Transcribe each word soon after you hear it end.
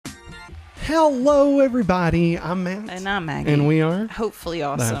Hello, everybody. I'm Matt. And I'm Maggie. And we are Hopefully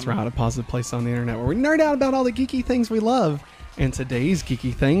Awesome. That's right, a positive place on the internet where we nerd out about all the geeky things we love. And today's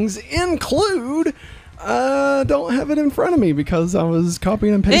geeky things include... don't have it in front of me because I was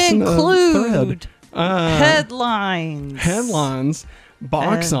copying and pasting a thread. Headlines.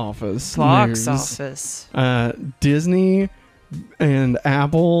 Box office. Box news. office. Disney and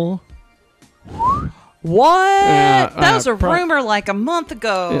Apple. What? That was a pro- rumor like a month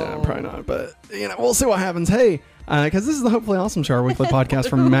ago. Yeah, probably not, but we'll see what happens. Hey, because this is the Hopefully Awesome Show, our weekly podcast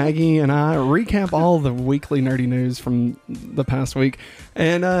from Maggie and I recap all the weekly nerdy news from the past week.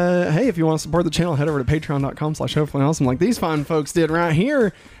 And hey, if you want to support the channel, head over to patreon.com/hopefullyawesome like these fine folks did right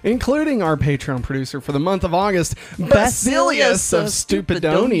here, including our Patreon producer for the month of August, Basilius of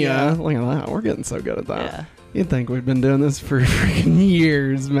Stupidonia. Look at that. We're getting so good at that. Yeah. You'd think we've been doing this for freaking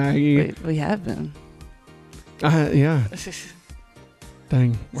years, Maggie. We have been. Yeah.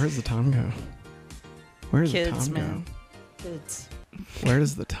 Dang, where's the time go? Where's the Kids, time man. go? Kids. Where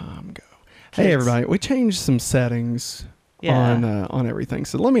does the time go? Kids. Hey, everybody, we changed some settings on everything.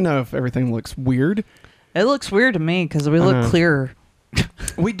 So let me know if everything looks weird. It looks weird to me because we look clearer.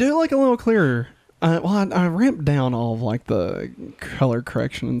 We do look a little clearer. Well, I ramped down all of like the color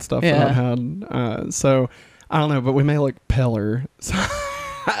correction and stuff that I had. So I don't know, but we may look paler. So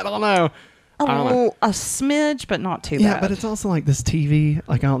I don't know. A smidge, but not too bad. Yeah, but it's also like this TV.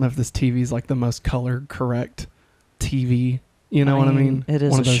 Like, I don't know if this TV is like the most color correct TV. You know what I mean? It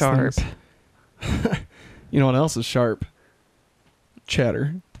is sharp. You know what else is sharp?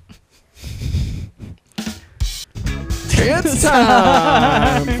 Cheddar. It's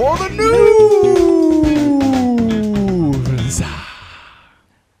time for the news.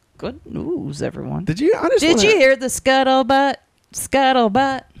 Good news, everyone. Did you hear the scuttlebutt?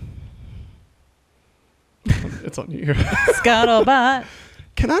 Scuttlebutt. It's on you. Scuttlebutt.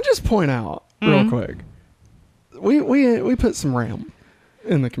 Can I just point out real quick? We put some RAM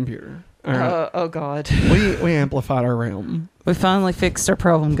in the computer. All right. Oh God. We amplified our RAM. We finally fixed our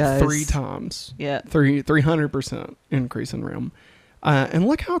problem, guys. 3 times. Yeah. 300% increase in RAM. And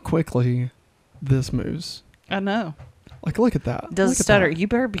look how quickly this moves. I know. Like, look at that. It does stutter. You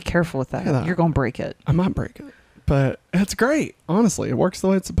better be careful with that. You're gonna break it. I might break it, but it's great. Honestly, it works the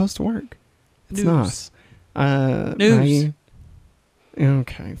way it's supposed to work. It's nice. News. Maggie?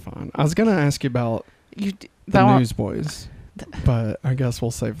 Okay, fine. I was gonna ask you about the Newsboys, but I guess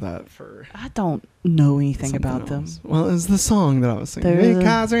we'll save that for. I don't know anything about them. Well, it's the song that I was singing.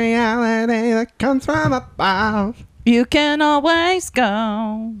 Because reality that comes from above. You can always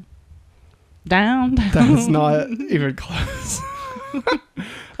go down. That's not even close.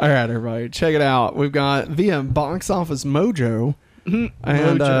 All right, everybody, check it out. We've got via Box Office Mojo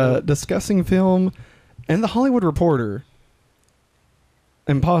and discussing film. And the Hollywood Reporter,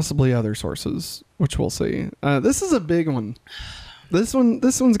 and possibly other sources, which we'll see. This is a big one. This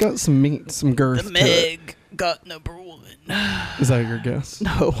one's got some meat, some girth. The Meg got #1. Is that your guess?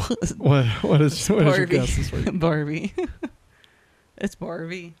 No. What is your guess this week? Barbie. It's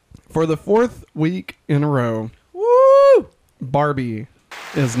Barbie. For the 4th week in a row, woo! Barbie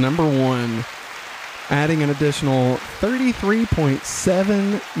is #1, adding an additional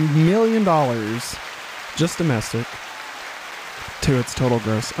 $33.7 million. Just domestic to its total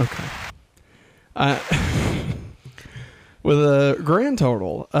gross. Okay. With a grand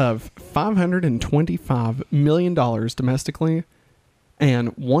total of $525 million domestically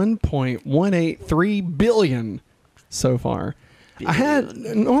and $1.183 billion so far.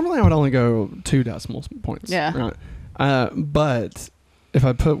 Normally I would only go 2 decimal points. Yeah. Right? But if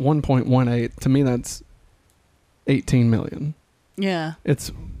I put 1.18, to me that's 18 million. Yeah.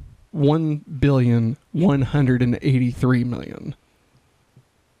 It's $1,183,000,000.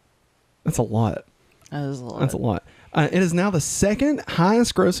 That's a lot. That is a lot. That's a lot. It is now the second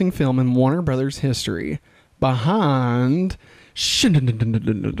highest grossing film in Warner Brothers history, behind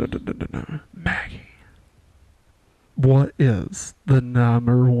Maggie. What is the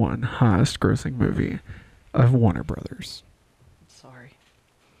 #1 highest grossing movie of Warner Brothers? Sorry.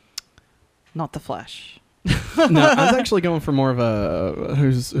 Not The Flash. No, I was actually going for more of a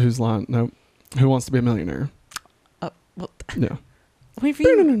who's line. Nope. Who Wants to Be a Millionaire? Well, Yeah. No.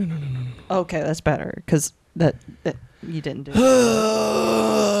 Okay, that's better because that you didn't do.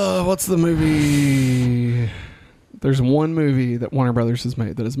 What's the movie? There's one movie that Warner Brothers has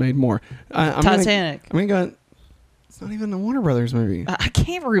made that has made more. Titanic. It's not even a Warner Brothers movie. I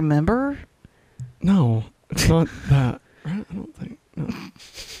can't remember. No, it's not that. Right? I don't think. No.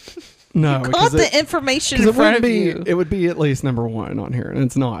 No, you got the information in front of you. It would be at least #1 on here, and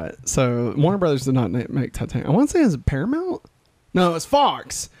it's not. So Warner Brothers did not make Titanic. I want to say it's Paramount. No, it's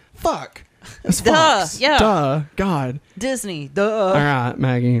Fox. Fuck. It's Duh, Fox. yeah. Duh. God. Disney. Duh. All right,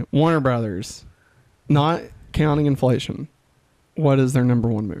 Maggie. Warner Brothers. Not counting inflation. What is their number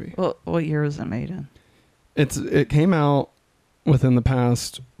one movie? What year was it made in? It came out within the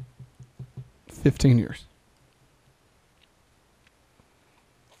past 15 years.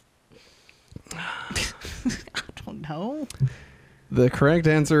 I don't know. The correct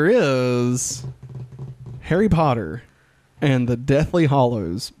answer is Harry Potter and the Deathly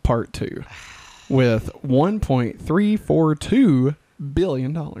Hallows Part 2 with $1.342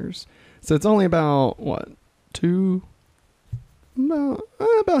 billion. So it's only about, what, about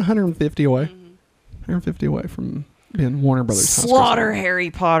 150 away. 150 away from being Warner Brothers. Slaughter Harry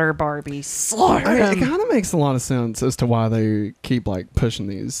Potter, Barbie. Slaughter It him. kind of makes a lot of sense as to why they keep like pushing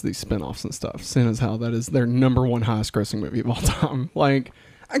these spin-offs and stuff, seeing as how that is their number one highest grossing movie of all time. Like,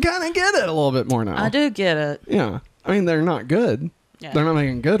 I kind of get it a little bit more now. I do get it. Yeah. I mean, they're not good. Yeah. They're not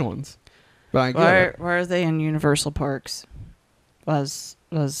making good ones. But I get it. Why are they in Universal Parks? Was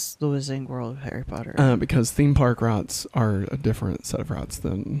the Wizarding World of Harry Potter? Because theme park rights are a different set of rights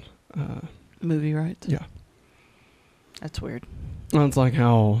than... movie rights? Yeah. That's weird. Well, it's like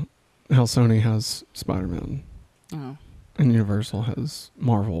how Sony has Spider-Man Oh. and Universal has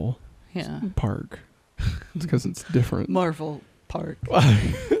Marvel Yeah. Park. It's because it's different. Marvel Park.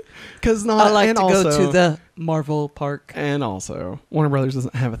 Because not. I like and to also, go to the Marvel Park. And also, Warner Brothers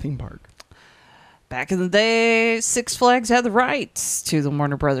doesn't have a theme park. Back in the day, Six Flags had the rights to the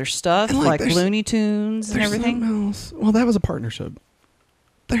Warner Brothers stuff, And, like there's- Looney Tunes and There's everything. something else. Well, that was a partnership.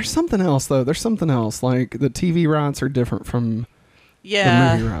 There's something else though. There's something else. Like the TV rights are different from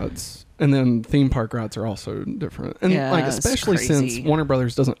Yeah. the movie rights, and then theme park rights are also different. And Yeah, like it's especially since crazy. Warner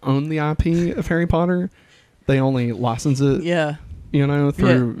Brothers doesn't own the IP of Harry Potter, they only license it. Yeah. You know,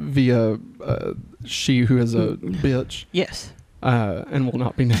 through via she who is a bitch, Yes. and will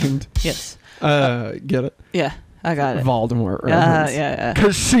not be named. Yes. Get it? Yeah. I got it. Voldemort Yeah. reference. Yeah.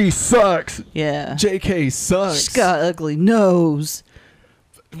 Cause she sucks. Yeah. JK sucks. She's got ugly nose.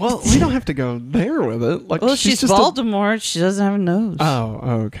 Well, we don't have to go there with it. Like, Well, she's just Voldemort. She doesn't have a nose. Oh,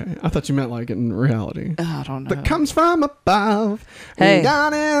 okay. I thought you meant like in reality. I don't know. That comes from above. Hey. And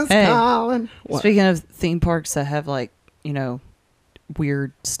God is Hey. calling. What? Speaking of theme parks that have like,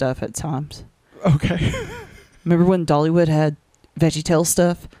 weird stuff at times. Okay. Remember when Dollywood had VeggieTale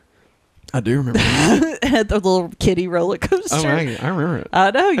stuff? I do remember. Had the little kiddie roller coaster. Oh, I remember it.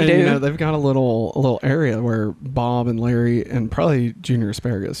 I know you And, do. they've got a little area where Bob and Larry and probably Junior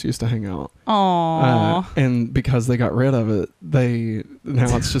Asparagus used to hang out. Aww. And because they got rid of it,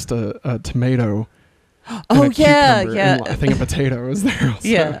 now it's just a tomato. and Oh, a yeah, cucumber, yeah. and I think a potato is there also.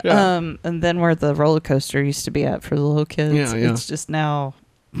 Yeah. And then where the roller coaster used to be at for the little kids, Yeah, yeah. it's just now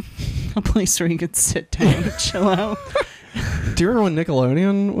a place where you could sit down and chill out. Do you remember when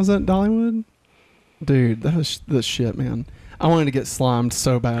Nickelodeon was at Dollywood? Dude, that was the shit, man. I wanted to get slimed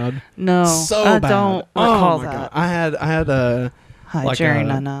so bad. No, So I bad. don't Oh recall my that. God. I had a Hi, like Jerry a-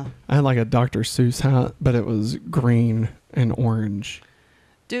 Nana. I had like a Dr. Seuss hat, but it was green and orange.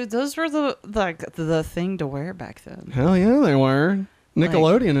 Dude, those were the thing to wear back then. Hell yeah, they were.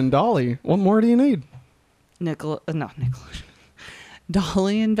 Nickelodeon and Dolly. What more do you need? Not Nickelodeon.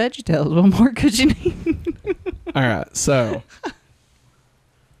 Dolly and VeggieTales. What more could you need? All right, so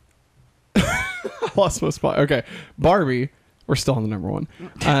I lost my spot. Okay, Barbie. We're still on the number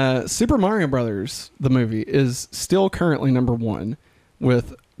one. Super Mario Brothers, the movie, is still currently number one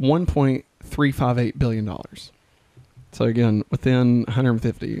with $1.358 billion. So again, within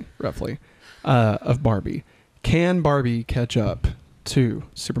 150 roughly of Barbie. Can Barbie catch up to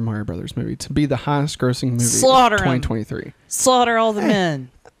Super Mario Brothers movie to be the highest grossing movie Slaughter of 'em. 2023? Slaughter all the men.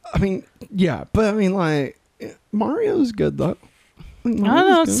 I mean, yeah, but I mean, like, Mario's good though. I'm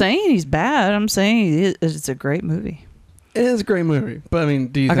not saying he's bad. I'm saying it's a great movie. It is a great movie, but I mean,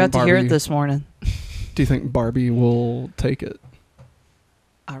 do you I think got to hear Barbie- it this morning. Do you think Barbie will take it?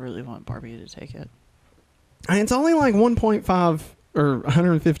 I really want Barbie to take it. I mean, it's only like 1.5 or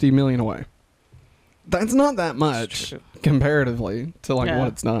 150 million away. That's not that much true. comparatively to like Yeah. what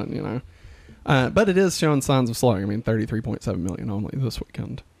it's done, But it is showing signs of slowing. I mean, 33.7 million only this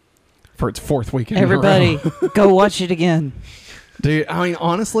weekend for its fourth weekend. in a row. Everybody, go watch it again. Dude, I mean,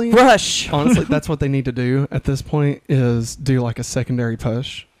 honestly, Rush. that's what they need to do at this point is do like a secondary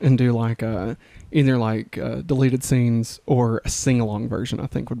push and do like either like deleted scenes or a sing-along version. I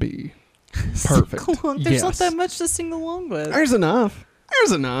think would be perfect. There's not Yes. that much to sing along with. There's enough.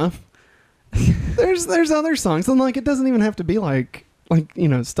 There's other songs, and like it doesn't even have to be like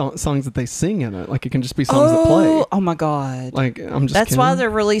songs that they sing in it. Like it can just be songs that play. Oh my god. Like I'm just. That's why kidding. they're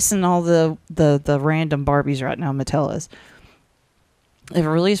releasing all the random Barbies right now. Mattel is. They've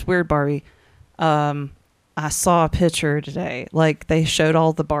released Weird Barbie, I saw a picture today. Like, they showed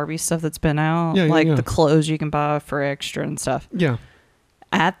all the Barbie stuff that's been out. Yeah, like, yeah. the clothes you can buy for extra and stuff. Yeah.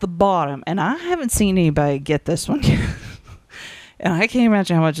 At the bottom, and I haven't seen anybody get this one yet. And I can't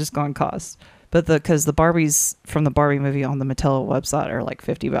imagine how much it's going to cost. But because the Barbies from the Barbie movie on the Mattel website are like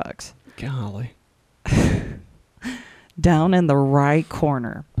 $50. Golly. Down in the right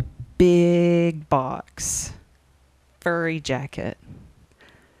corner, big box, furry jacket.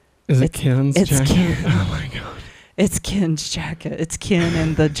 Is it Ken's it's jacket? Ken. Oh my god. It's Ken's jacket. It's Ken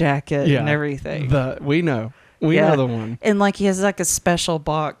in the jacket Yeah. and everything. We know. We Yeah. know the one. And like he has like a special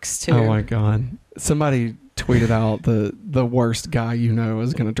box too. Oh my god. Somebody tweeted out the worst guy you know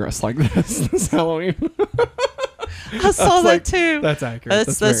is going to dress like this Halloween. I saw that like, too. That's accurate.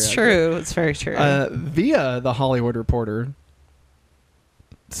 That's very true. accurate. It's very true. Via the Hollywood Reporter.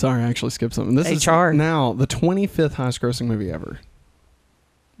 Sorry, I actually skipped something. This HR. is now the 25th highest grossing movie ever.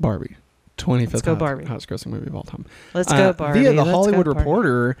 Barbie. 25th Let's go Barbie. highest grossing movie of all time. Let's go Barbie. Via the Let's Hollywood go Barbie.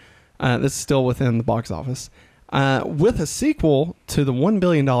 Reporter, this is still within the box office, with a sequel to the $1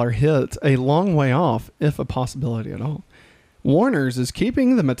 billion hit, A Long Way Off, if a possibility at all. Warner's is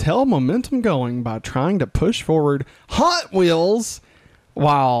keeping the Mattel momentum going by trying to push forward Hot Wheels,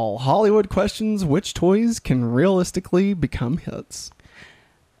 while Hollywood questions which toys can realistically become hits.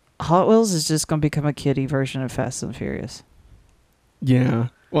 Hot Wheels is just going to become a kiddie version of Fast and Furious. Yeah.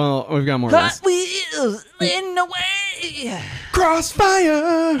 Well, we've got more of Hot this. Wheels in the way.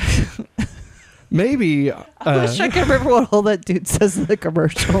 Crossfire! Maybe. I wish I could remember what all that dude says in the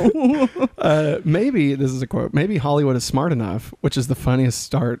commercial. Maybe, this is a quote, maybe Hollywood is smart enough, which is the funniest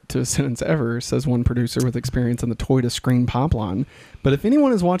start to a sentence ever, says one producer with experience in the toy-to-screen pipeline. But if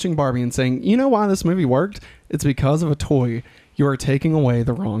anyone is watching Barbie and saying, you know why this movie worked? It's because of a toy. You are taking away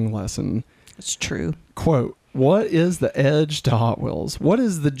the wrong lesson. It's true. Quote, what is the edge to Hot Wheels? What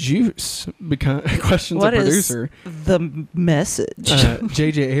is the juice? Questions What a is producer. the message?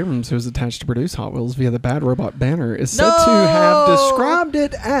 J.J. Abrams, who is attached to produce Hot Wheels via the Bad Robot banner, is said No! to have described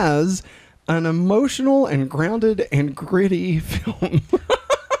it as an emotional and grounded and gritty film.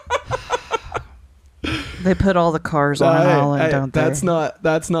 They put all the cars on an island, don't they?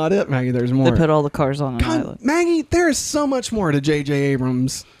 That's not it, Maggie. There's more. They put all the cars on an God, island. Maggie, there is so much more to J.J.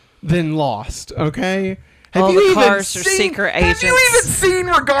 Abrams than Lost, okay? Have All you the even cars are seen- secret Have you agents. even seen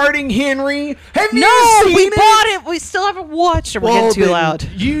Regarding Henry? Have you No, seen we it? bought it. We still haven't watched it. We're getting too then loud.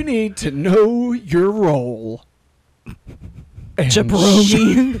 You need to know your role. And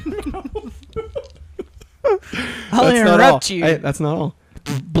Jabroni. I'll That's not all. interrupt you. Hey, that's not all.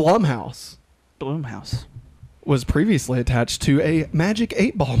 Blumhouse Bloomhouse. was previously attached to a Magic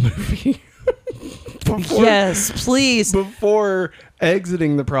 8-Ball movie. Before- Yes, please. Before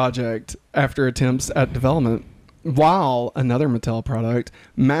exiting the project after attempts at development, while another Mattel product,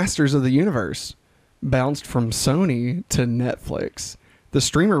 Masters of the Universe, bounced from Sony to Netflix. The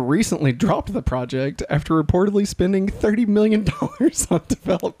streamer recently dropped the project after reportedly spending $30 million on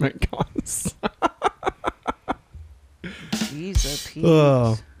development costs. Jeez,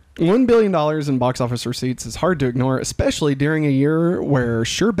 Ugh. $1 billion in box office receipts is hard to ignore, especially during a year where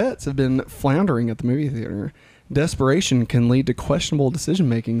sure bets have been floundering at the movie theater. Desperation can lead to questionable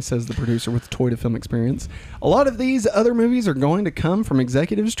decision-making, says the producer with toy-to-film experience. A lot of these other movies are going to come from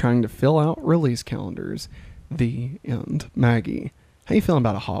executives trying to fill out release calendars. The end. Maggie, how you feeling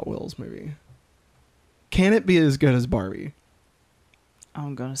about a Hot Wheels movie? Can it be as good as Barbie?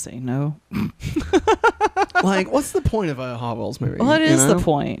 I'm going to say no. Like, what's the point of a Hot Wheels movie? What is you the know?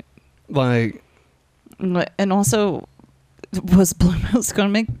 point? Like, And also, was Bloomhouse going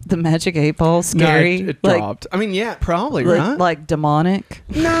to make the Magic 8-Ball scary? no, it like, dropped. I mean, yeah, probably, like, right? like demonic?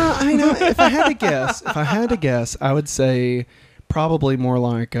 No, I know. If I had to guess, I would say probably more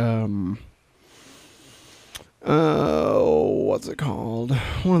like what's it called?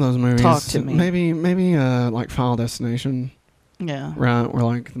 One of those movies. Talk to me. Maybe like Final Destination, Yeah. right? Where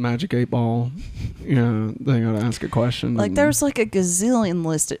like the Magic 8-Ball, you know, they got to ask a question. Like and there's like a gazillion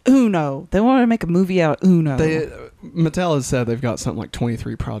listed. Uno. They want to make a movie out of Uno. Mattel has said they've got something like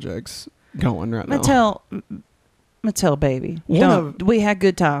 23 projects going right now. Mattel, baby. One Don't- we had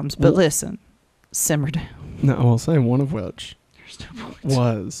good times, but Well- listen, simmer down. No, I will say one of which There's no point.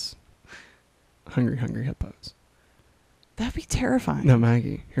 was Hungry Hungry Hippos. That'd be terrifying. No,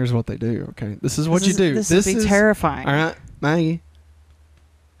 Maggie, here's what they do, okay? This is what you do. This would be is terrifying. All right, Maggie.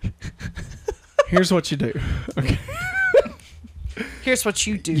 Here's what you do. Okay. Here's what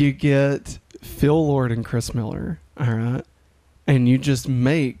you do. You get Phil Lord and Chris Miller, all right? And you just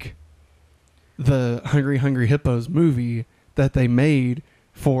make the Hungry Hungry Hippos movie that they made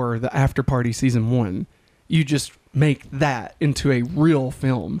for the After Party season 1. You just make that into a real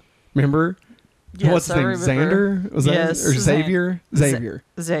film. Remember? Yes, What's his I name? remember. Xander? Was that Yes, or Xavier? Xavier.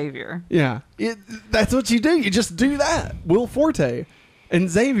 Xavier. Yeah, that's what you do. You just do that. Will Forte and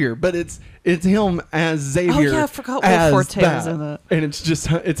Xavier, but it's him as Xavier. Oh yeah, I forgot Will as Forte was in that. and it's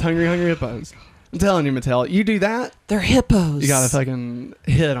Hungry Hungry Hippos. I'm telling you, Mattel, you do that, They're hippos. you got a fucking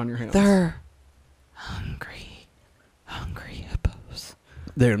hit on your hands. They're hungry hippos.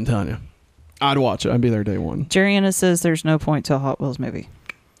 Dude, I'm telling you, I'd watch it. I'd be there day one. Jeriana says there's no point to a Hot Wheels movie.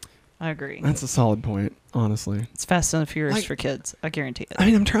 I agree. That's a solid point, honestly. It's Fast and the Furious Like- for kids. I guarantee it. I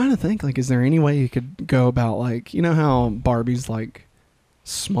mean, I'm trying to think, like, is there any way you could go about, like, you know how Barbie's, like,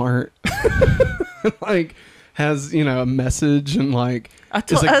 smart? Like, has, a message and, like,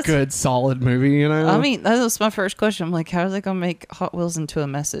 is a good, solid movie, I mean, that was my first question. I'm like, how are they going to make Hot Wheels into a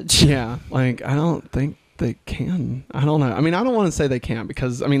message? Yeah, like, I don't think they can. I don't know. I mean, I don't want to say they can't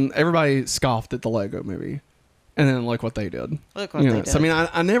because, I mean, everybody scoffed at the Lego movie. And then look what they did. Look what they did. So, I mean,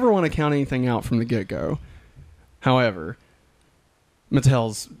 I never want to count anything out from the get-go. However,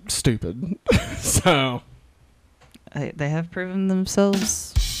 Mattel's stupid. So, They have proven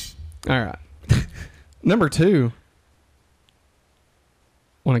themselves. all right. Number 2.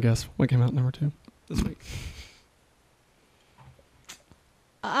 Want to guess what came out number 2 this week?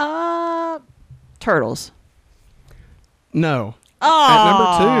 Turtles. No. Oh.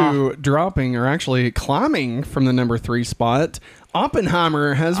 At number 2, dropping or actually climbing from the number 3 spot,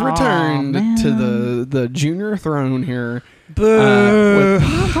 Oppenheimer has returned to the junior throne here. Boo.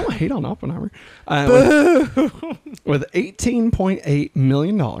 Don't hate on Oppenheimer. With $18.8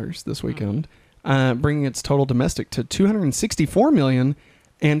 million this weekend, bringing its total domestic to $264 million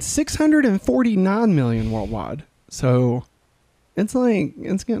and $649 million worldwide. So it's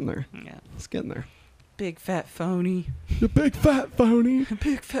getting there. Yeah. It's getting there. Big fat phony. The big fat phony.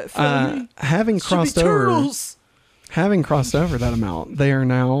 Big fat phony. Having crossed over that amount, they are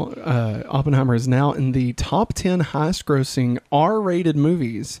now Oppenheimer is now in the top 10 highest grossing R-rated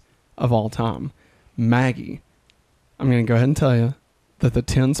movies of all time. Maggie, I'm going to go ahead and tell you that the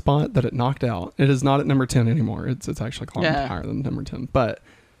 10 spot that it knocked out, it is not at number 10 anymore. It's actually climbed higher than number 10. But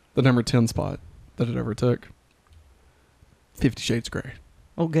the number 10 spot that it overtook, 50 Shades of Grey.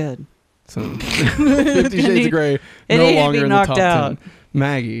 Oh, good. So 50 Shades of Grey no longer in the top 10.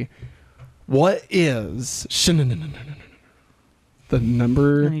 Maggie, what is the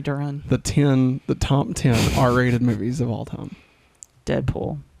number? I need to run. The top 10 R-rated movies of all time.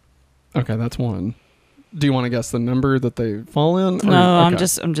 Deadpool. Okay, that's one. Do you want to guess the number that they fall in? No, okay.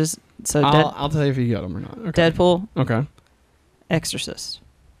 I'm just. So I'll tell you if you get them or not. Okay. Deadpool. Okay. Exorcist.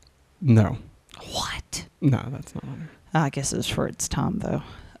 No. What? No, that's not on I guess it's for its time though.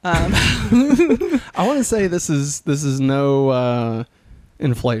 there. I want to say this is no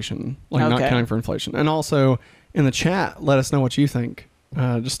inflation, like not counting for inflation. And also in the chat, let us know what you think.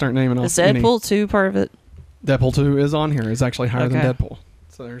 Just start naming off. Is Deadpool 2 part of it? Deadpool 2 is on here. It's actually higher than Deadpool.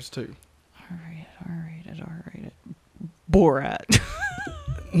 So there's 2. R-rated. Borat.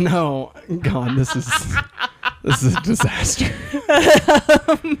 No, God, this is a disaster.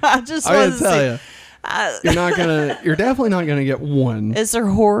 I just want to tell you, you're definitely not gonna get one. Is there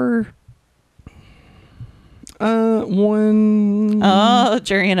horror? One. Oh,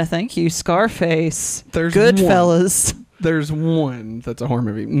 Jeriana, thank you. Scarface. There's Goodfellas. There's one that's a horror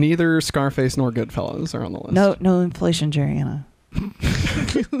movie. Neither Scarface nor Goodfellas are on the list. No inflation, Jeriana. I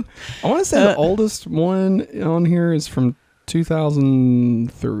want to say the oldest one on here is from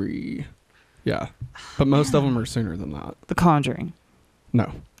 2003. Yeah, but most of them are sooner than that. The Conjuring.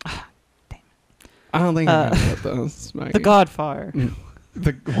 No. Damn it. I don't think I'm gonna get those. The Godfather.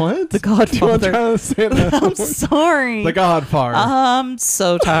 The what? The Godfather. I'm sorry. The Godfather. I'm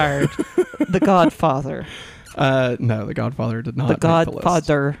so tired. The Godfather. No, The Godfather did not. The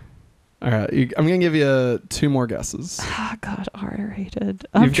Godfather. All right, I'm gonna give you 2 more guesses. God, R-rated.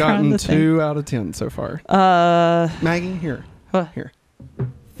 You've gotten 2 out of 10 so far. Maggie, here. What? Here.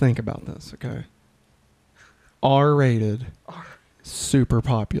 Think about this, okay? R-rated. Super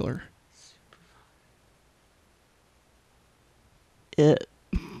popular. It.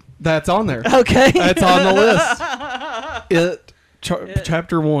 That's on there. Okay. That's on the list. It.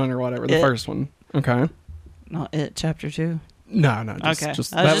 Chapter 1 or whatever, the first one. Okay. Not It, Chapter 2. No. Okay.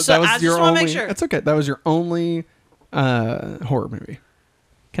 That was your only. Make sure. That's okay. That was your only horror movie.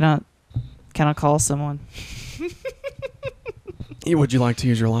 Can I call someone? Would you like to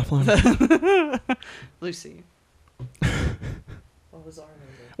use your lifeline? Lucy. What was our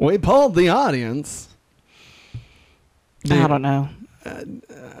name? We polled the audience. I don't know.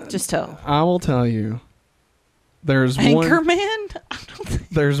 Just tell. I will tell you. There's Anchorman? one. I don't think.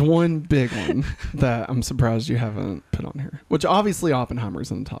 There's one big one that I'm surprised you haven't put on here, which obviously Oppenheimer's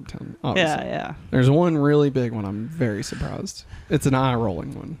in the top 10. Obviously. Yeah. There's one really big one I'm very surprised. It's an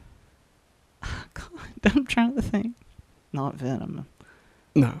eye-rolling one. God, I'm trying to think. Not Venom.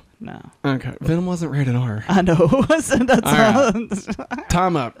 No. Okay. Venom wasn't rated R. I know. So that's All right.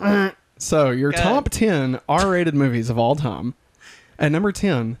 Time up. So your Go top 10 R-rated movies of all time. At number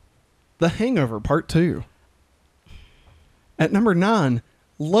 10, The Hangover Part 2. At number 9,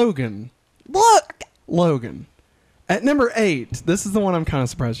 Logan. Logan. At number 8, this is the one I'm kind of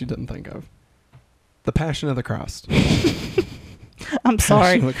surprised you didn't think of. The Passion of the Christ. I'm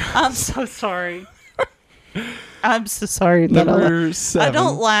sorry. Passion of the Christ. I'm so sorry. I'm so sorry. Number 7. I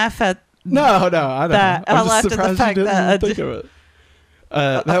don't laugh at No, I know. that. I'm I just laughed at the surprised fact you didn't that think of it.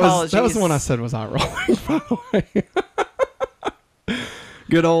 That was the apologies. one I said was eye rolling, by the way.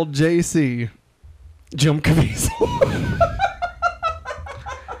 Good old JC. Jim Caviezel.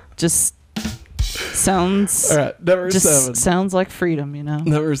 just sounds. All right, number just 7. sounds like freedom, you know.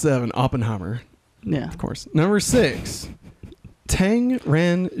 Number 7, Oppenheimer, Yeah. of course. Number 6, Tang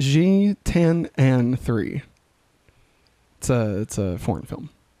Ran Ji Tan An 3. It's a foreign film.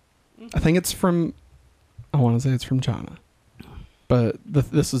 I think it's from. I want to say it's from China, but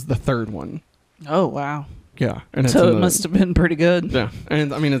this is the third one. Oh wow. Yeah, and it's So in it the- must have been pretty good. Yeah,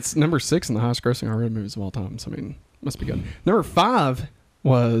 and I mean it's number 6 in the highest grossing R-rated movies of all time. So I mean, must be good. Number 5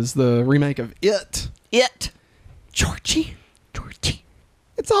 was the remake of It. Georgie.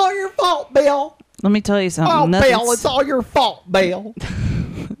 It's all your fault, Bill. Let me tell you Oh, something. Bill, it's all your fault, Bill.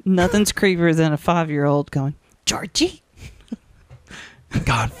 Nothing's creepier than a 5-year-old going, Georgie.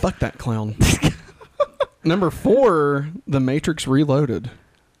 God, fuck that clown. Number 4, The Matrix Reloaded.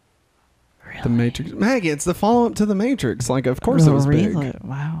 Really? The Matrix. Maggie, it's the follow-up to The Matrix. Like, of course it was big.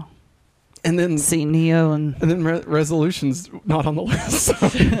 Wow. And then See Neo and Resolution's not on the list. So I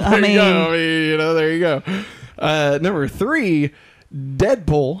there you mean- go. I mean, you know, there you go. Number 3,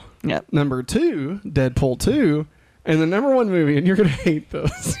 Deadpool. yep. Number 2, Deadpool 2. And the number 1 movie, and you're going to hate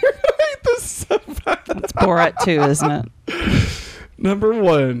this. You're going to hate this so bad. It's Borat 2, isn't it? Number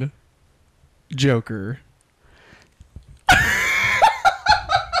 1, Joker.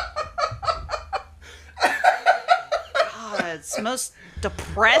 God, it's the most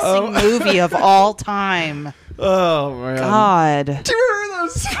depressing movie of all time. Oh, man. God. Do you remember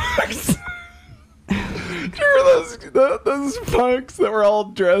those fucks? Do you remember those punks that were all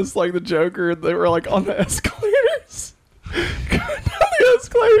dressed like the Joker and they were like on the escalators? The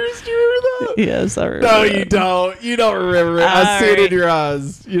escalators, do you remember that? Yes, I remember. No, that. you don't. You don't remember it. I see it in your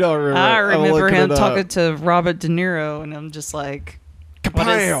eyes. You don't remember I it. I'm remember looking him it up. talking to Robert De Niro, and I'm just like,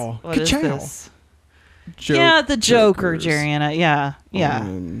 Kapow! what is Ka-chow! this? Yeah, the Joker, Jokers. Jariana. Yeah.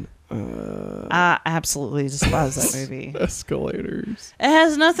 Uh, I absolutely despise that movie. escalators. It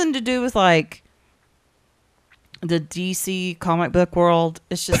has nothing to do with like the DC comic book world.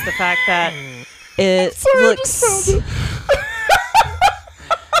 It's just the fact that it Sorry, I looks just found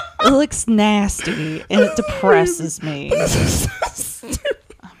it looks nasty and it depresses me. This is so stupid.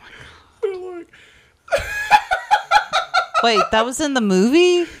 Oh my god. Wait, that was in the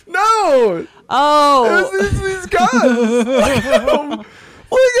movie? No! Oh, It's these guys.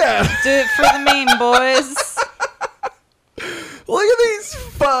 Look at do it for the meme, boys. Look at these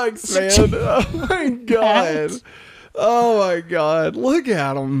fucks, man. Oh my god. Oh my god. Look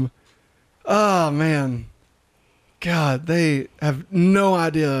at them. Oh man. God, they have no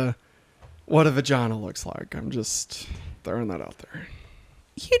idea what a vagina looks like. I'm just throwing that out there.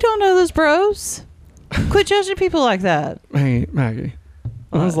 You don't know those bros. Quit judging people like that. Hey, Maggie.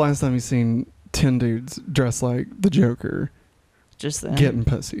 When was the What? last time you seen 10 dudes dressed like the Joker Just then. getting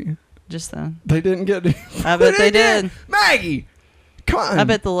pussy? Just then. They didn't get any. I bet they did. Maggie! Come on. I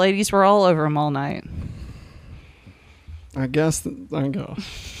bet the ladies were all over him all night. I guess. I go.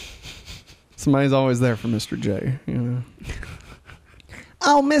 Somebody's always there for Mr. J, you know.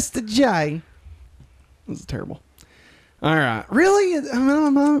 Oh, Mr. J. This is terrible. All right. Really? I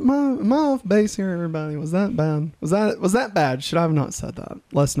mean, am I off base here, everybody? Was that bad? Was that bad? Should I have not said that?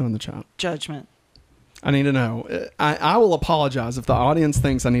 Let us know in the chat. Judgment. I need to know. I will apologize if the audience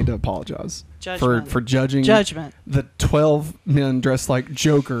thinks I need to apologize Judgment. for judging Judgment. the 12 men dressed like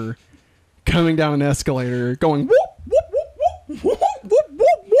Joker coming down an escalator going whoop whoop whoop whoop whoop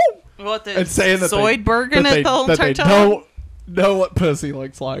whoop whoop What the and saying that Zoidberging they it the whole that entire they time? don't know what pussy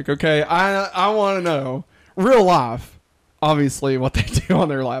looks like. Okay, I want to know real life. Obviously, what they do on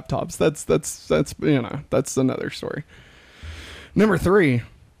their laptops. That's you know, that's another story. Number 3,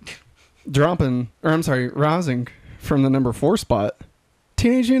 rising from the number 4 spot.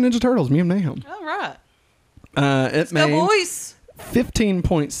 Teenage Mutant Ninja Turtles: Mutant Mayhem. All right. It Let's go, made boys.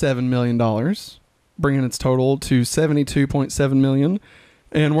 $15.7 million, bringing its total to $72.7 million,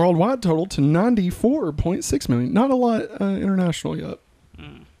 and worldwide total to $94.6 million. Not a lot international yet.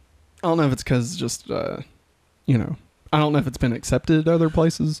 I don't know if it's because just, I don't know if it's been accepted other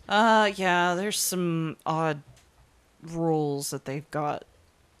places. Yeah, there's some odd rules that they've got.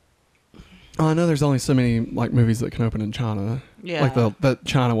 I know there's only so many like movies that can open in China. Yeah. Like that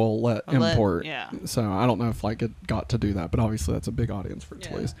China will let import. Yeah. So I don't know if like it got to do that, but obviously that's a big audience for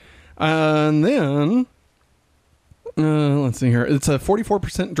its release. And then let's see here. It's a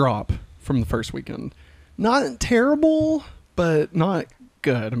 44% drop from the first weekend. Not terrible, but not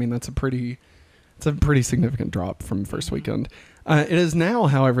good. I mean, it's a pretty significant drop from the first weekend. It is now,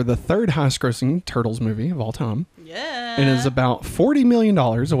 however, the third highest grossing Turtles movie of all time. Yeah. It is about $40 million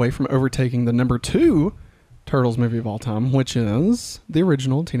away from overtaking the number 2 Turtles movie of all time, which is the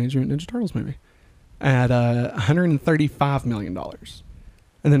original Teenage Mutant Ninja Turtles movie, at $135 million.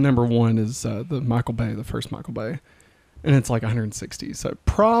 And then number 1 is the first Michael Bay. And it's like 160, so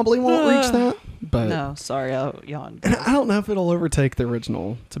probably won't reach that. But no, sorry, I yawned. And I don't know if it'll overtake the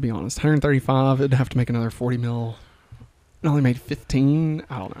original, to be honest. 135, it'd have to make another 40 mil. It only made 15.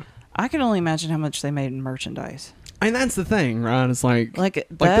 I don't know. I can only imagine how much they made in merchandise. And that's the thing, right? It's like that,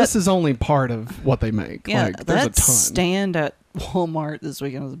 this is only part of what they make. Yeah, like, there's a that ton. stand at Walmart this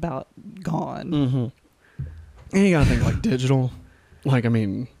weekend was about gone. Mm-hmm. And you gotta think like digital. Like, I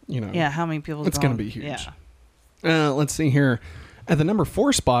mean, Yeah, how many people? It's gonna be huge. Yeah. Let's see here. At the number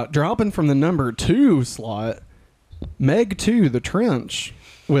 4 spot, dropping from the number 2 slot, Meg 2, The Trench,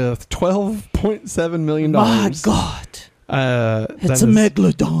 with $12.7 million. My God. It's a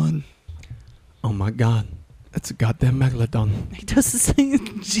megalodon. Oh my God. It's a goddamn megalodon. He doesn't say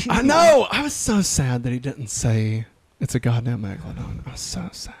it. I know. I was so sad that he didn't say it's a goddamn megalodon. I was so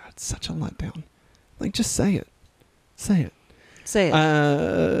sad. It's such a letdown. Like, just say it. Say it. Say it.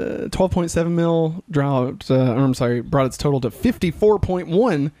 12.7 mil dropped. Brought its total to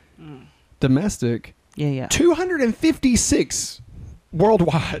 54.1 domestic. Yeah. 256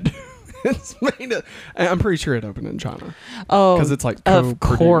 worldwide. It's made it. I'm pretty sure it opened in China. Oh, because it's like of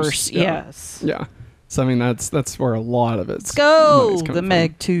co-produced. course, Yeah. yes. Yeah. So I mean that's where a lot of it's. Let's go. money's The coming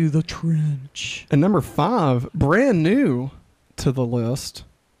Meg from. to the Trench. And number 5, brand new to the list,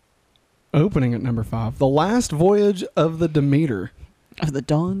 opening at number 5, The Last Voyage of the Demeter, Of the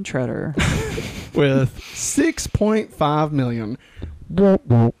Dawn Treader. with 6.5 million.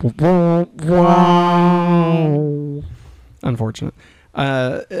 Unfortunate.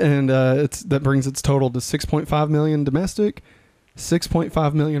 That brings its total to 6.5 million domestic,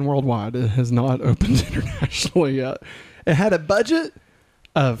 6.5 million worldwide. It has not opened internationally yet. It had a budget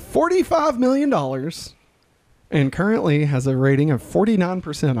of $45 million and currently has a rating of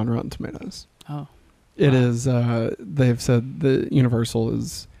 49% on Rotten Tomatoes. Oh. It is, they've said that Universal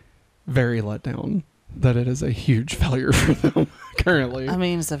is very let down, that it is a huge failure for them currently. I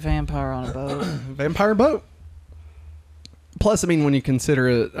mean, it's a vampire on a boat. Vampire boat. Plus, I mean, when you consider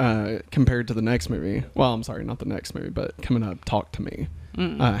it compared to the next movie, well, I'm sorry, not the next movie, but coming up, Talk to Me,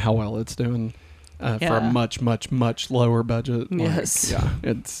 how well it's doing for a much, much, much lower budget. Yes.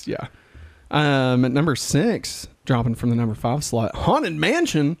 At number 6, dropping from the number 5 slot, Haunted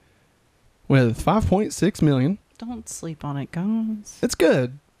Mansion with 5.6 million. Don't sleep on it, guys. It's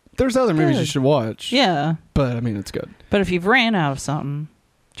good. There's other movies you should watch. Yeah. But, I mean, it's good. But if you've ran out of something,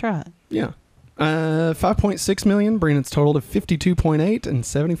 try it. Yeah. 5.6 million, bringing its total to 52.8 and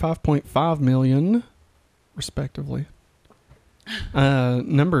 75.5 million, respectively.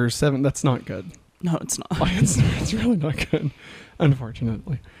 Number 7, that's not good. No, it's not. Like, it's really not good,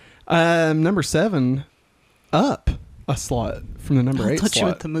 unfortunately. Number 7, Up a slot from the number 8 I thought you slot.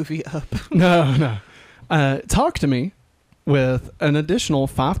 meant the movie Up. No. Talk to Me with an additional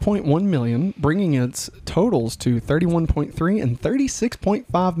 5.1 million, bringing its totals to 31.3 and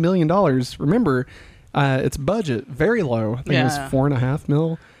 36.5 million dollars. Remember, its budget very low. I think it was 4.5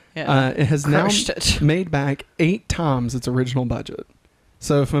 mil. Yeah. It has made back 8 times its original budget.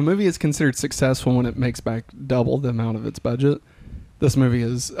 So if a movie is considered successful when it makes back double the amount of its budget, this movie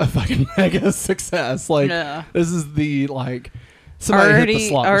is a fucking mega success. Like, this is the somebody hit the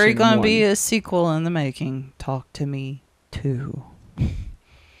slot already machine going to and be won. a sequel in the making. Talk to Me 2.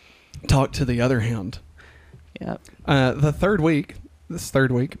 Talk to the other hand. Yep. This third week,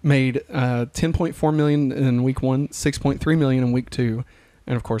 made 10.4 million in week 1, 6.3 million in week 2,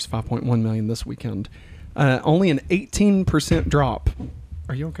 and of course 5.1 million this weekend. Only an 18% drop.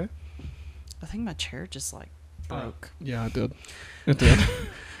 Are you okay? I think my chair just broke. Yeah, it did. It did.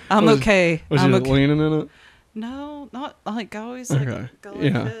 I'm okay. Was I'm you okay. leaning in it? No, not always Okay. go like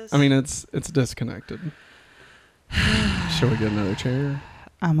Yeah. this. I mean, it's disconnected. Shall we get another chair?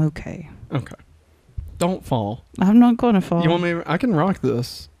 I'm okay. Okay. Don't fall. I'm not going to fall. You want me? I can rock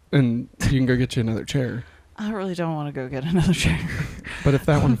this, and you can go get you another chair. I really don't want to go get another chair. But if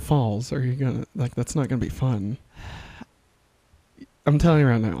that one falls, are you gonna that's not gonna be fun. I'm telling you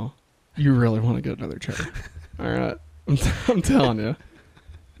right now, you really want to get another chair. All right, I'm telling you.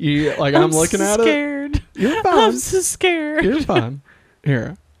 You I'm looking at scared. it. You're fine. I'm so scared. You're fine.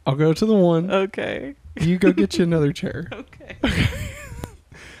 Here, I'll go to the one. Okay. You go get you another chair. Okay.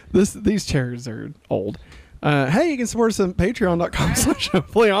 These chairs are old. Hey, you can support us at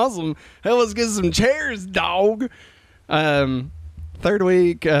patreon.com/hopefullyawesome. Hey, let's get some chairs, dog. Third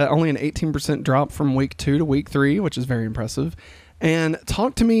week, only an 18% drop from week 2 to week 3, which is very impressive. And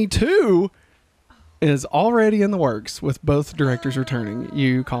Talk to Me 2 is already in the works with both directors returning.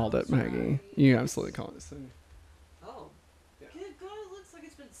 You called it, Maggie. You absolutely called it. Oh. Good God, it looks like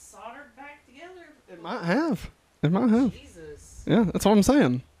it's been soldered back together. It might have. It might have. Jesus. Yeah, that's what I'm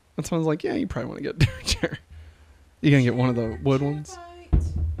saying. That's why I was like, yeah, you probably want to get a different chair. You gonna get one of the wood ones?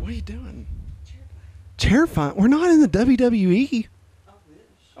 What are you doing? Chair fight? We're not in the WWE.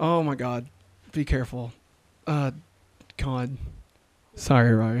 Oh my God. Be careful. God.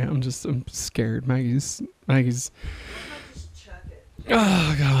 Sorry, Ryan. I'm scared. Maggie's.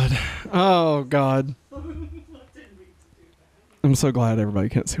 Oh God. Oh God. I'm so glad everybody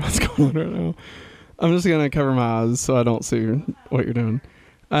can't see what's going on right now. I'm just gonna cover my eyes so I don't see what you're doing.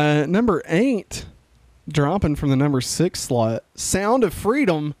 Number 8, dropping from the number 6 slot, Sound of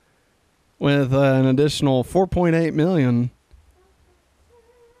Freedom, with an additional 4.8 million.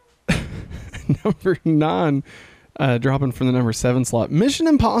 Number 9, dropping from the number 7 slot, Mission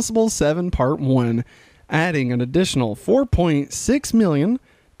Impossible 7 Part 1, adding an additional 4.6 million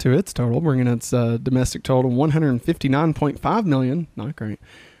to its total, bringing its domestic total 159.5 million. Not great.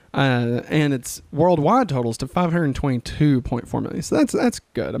 And its worldwide totals to 522.4 million. So that's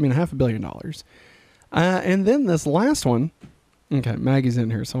good. I mean, $500 million. And then this last one. Okay, Maggie's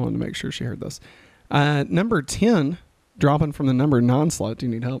in here, so I wanted to make sure she heard this. Number 10, dropping from the number 9 slot. Do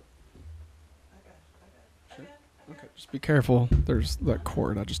you need help? Sure. Okay, just be careful. There's that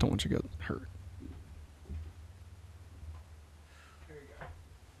cord. I just don't want you to get hurt. There you go.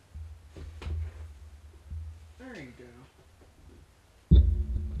 There you go.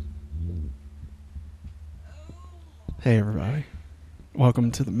 Hey everybody, welcome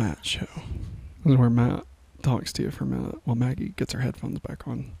to the Matt Show. This is where Matt talks to you for a minute while Maggie gets her headphones back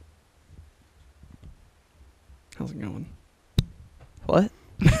on. How's it going? What?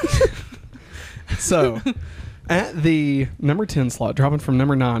 So, at the number 10 slot, dropping from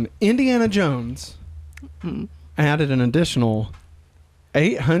number 9, Indiana Jones added an additional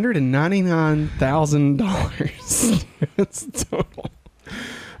 $899,000 to its total.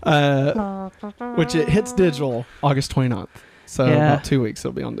 Which it hits digital August 29th. So about 2 weeks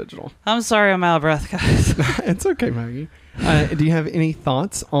it'll be on digital. I'm sorry I'm out of breath, guys. It's okay, Maggie. Do you have any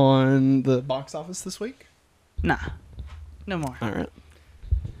thoughts on the box office this week? Nah. No more. All right.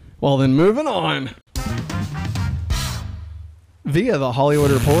 Well, then moving on. Via the Hollywood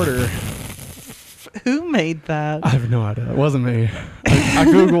Reporter. Who made that? I have no idea. It wasn't me. I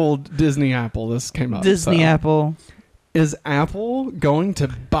Googled Disney Apple. This came up. Disney Apple. Is Apple going to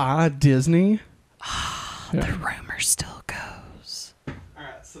buy Disney? The rumor still goes. All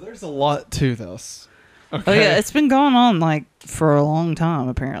right, so there's a lot to this. Okay. Oh yeah, it's been going on for a long time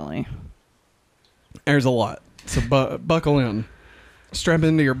apparently. There's a lot. So buckle in. Strap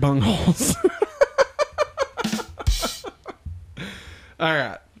into your bungholes. All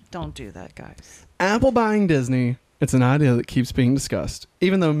right. Don't do that, guys. Apple buying Disney. It's an idea that keeps being discussed,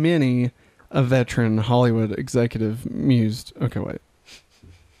 even though many a veteran Hollywood executive mused. Okay, wait.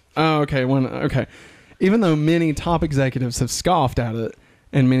 Oh, okay. Okay. Even though many top executives have scoffed at it,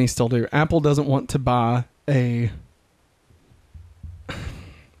 and many still do, Apple doesn't want to buy a.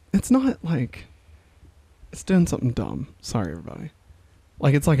 It's not it's doing something dumb. Sorry, everybody.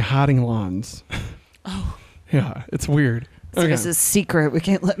 It's hiding lines. Oh. Yeah, it's weird. It's a secret. We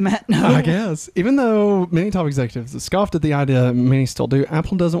can't let Matt know. I guess. Even though many top executives have scoffed at the idea, many still do,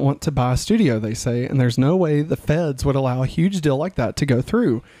 Apple doesn't want to buy a studio, they say, and there's no way the feds would allow a huge deal like that to go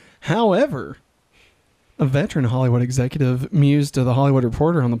through. However, a veteran Hollywood executive mused to the Hollywood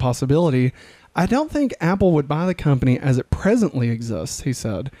Reporter on the possibility, I don't think Apple would buy the company as it presently exists, he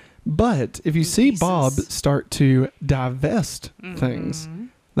said. But if you see Bob start to divest things,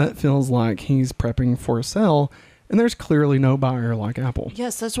 that feels like he's prepping for a sale. And there's clearly no buyer like Apple.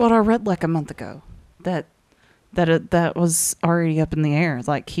 Yes, that's what I read a month ago. That was already up in the air.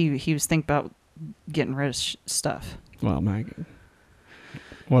 He was thinking about getting rid of stuff. Well, Maggie,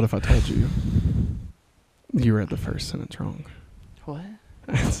 what if I told you You read the first sentence wrong. What?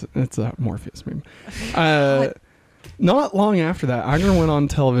 It's a Morpheus meme. Not long after that, Iger went on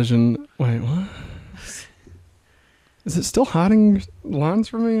television. Wait, what? Is it still hiding lines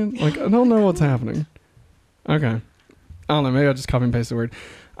from me? Like, I don't know what's happening. Okay. I don't know. Maybe I just copy and paste the word.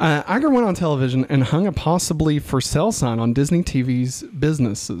 Iger went on television and hung a possibly for sale sign on Disney TV's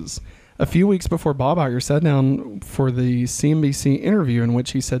businesses a few weeks before Bob Iger sat down for the CNBC interview in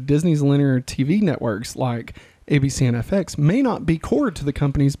which he said Disney's linear TV networks like ABC and FX may not be core to the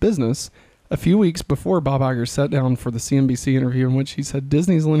company's business. A few weeks before Bob Iger sat down for the CNBC interview in which he said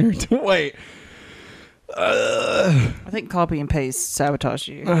Disney's linear... Wait. I think copy and paste sabotage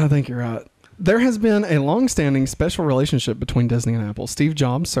you. I think you're right. There has been a long-standing special relationship between Disney and Apple. Steve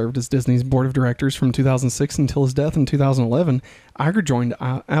Jobs served as Disney's board of directors from 2006 until his death in 2011. Iger joined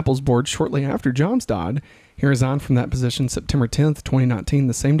Apple's board shortly after Jobs died. He resigned from that position September 10th, 2019,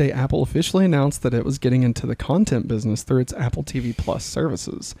 the same day Apple officially announced that it was getting into the content business through its Apple TV Plus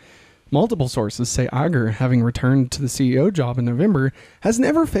services. Multiple sources say Iger, having returned to the CEO job in November, has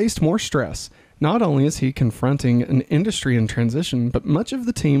never faced more stress. Not only is he confronting an industry in transition, but much of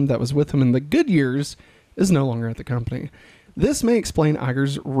the team that was with him in the good years is no longer at the company. This may explain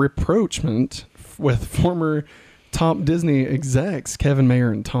Iger's rapprochement with former top Disney execs Kevin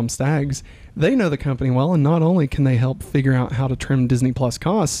Mayer and Tom Staggs. They know the company well, and not only can they help figure out how to trim Disney Plus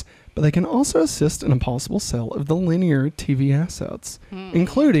costs, but they can also assist in a possible sale of the linear TV assets,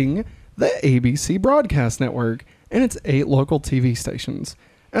 including the ABC broadcast network and its 8 local TV stations,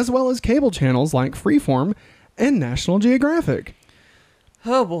 as well as cable channels like Freeform and National Geographic.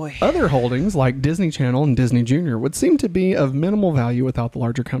 Oh boy. Other holdings like Disney Channel and Disney Junior would seem to be of minimal value without the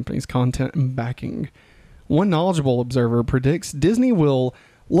larger company's content and backing. One knowledgeable observer predicts Disney will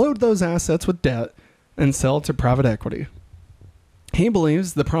load those assets with debt and sell to private equity. He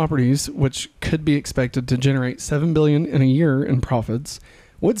believes the properties, which could be expected to generate $7 billion in a year in profits,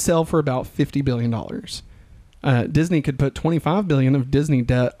 would sell for about $50 billion. Disney could put $25 billion of Disney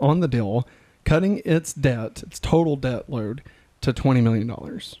debt on the deal, cutting its total debt load, to $20 million.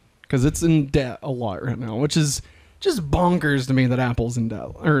 Because it's in debt a lot right now, which is just bonkers to me that Apple's in debt.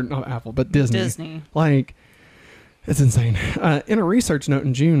 Or not Apple, but Disney. Like, it's insane. In a research note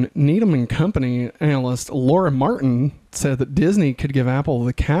in June, Needham & Company analyst Laura Martin said that Disney could give Apple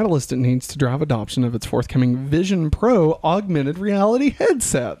the catalyst it needs to drive adoption of its forthcoming Vision Pro augmented reality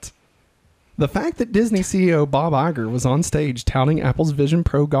headset. The fact that Disney CEO Bob Iger was on stage touting Apple's Vision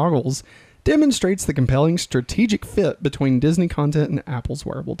Pro goggles demonstrates the compelling strategic fit between Disney content and Apple's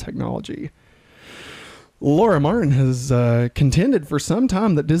wearable technology. Laura Martin has contended for some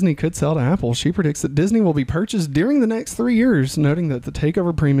time that Disney could sell to Apple. She predicts that Disney will be purchased during the next 3 years, noting that the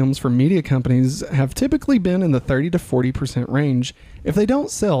takeover premiums for media companies have typically been in the 30 to 40% range. If they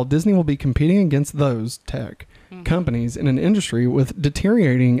don't sell, Disney will be competing against those tech companies in an industry with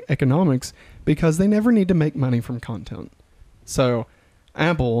deteriorating economics because they never need to make money from content. So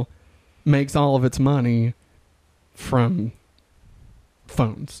Apple makes all of its money from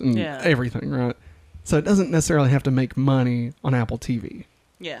phones and everything, right? So it doesn't necessarily have to make money on Apple TV.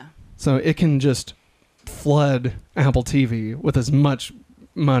 Yeah. So it can just flood Apple TV with as much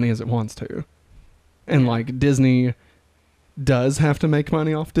money as it wants to. And like Disney does have to make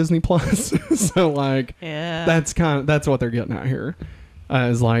money off Disney Plus. So like that's what they're getting at here.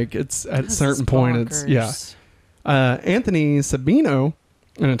 Is like it's at a certain point it's Anthony Sabino,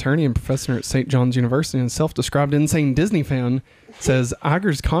 an attorney and professor at St. John's University and self-described insane Disney fan, says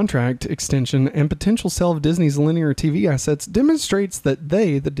Iger's contract extension and potential sale of Disney's linear TV assets demonstrates that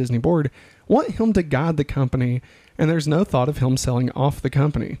they, the Disney board, want him to guide the company, and there's no thought of him selling off the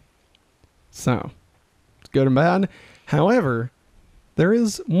company. So, it's good and bad. However, there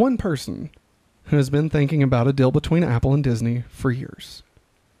is one person who has been thinking about a deal between Apple and Disney for years.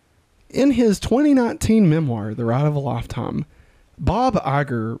 In his 2019 memoir, The Ride of a Lifetime, Bob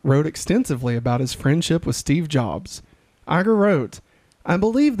Iger wrote extensively about his friendship with Steve Jobs. Iger wrote, "I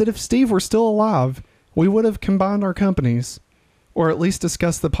believe that if Steve were still alive, we would have combined our companies, or at least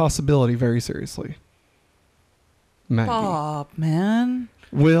discussed the possibility very seriously." Maggie, Bob, man.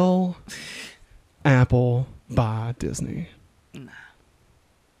 will Apple buy Disney? Nah.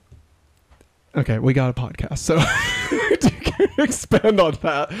 Okay, we got a podcast, so expand on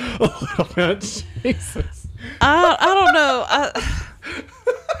that a little bit. Jesus. I don't know.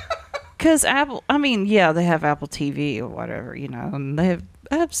 Because Apple, I mean, yeah, they have Apple TV or whatever, you know, and they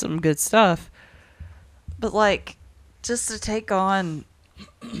have some good stuff. But, like, just to take on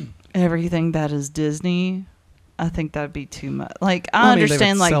everything that is Disney, I think that'd be too much. Like, I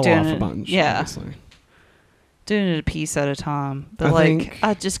understand, like, doing it. Bunch, obviously. doing it a piece at a time. But I like, think-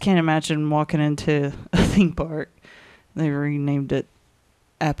 I just can't imagine walking into a theme park. They renamed it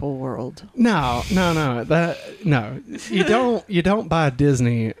Apple World. No. You don't buy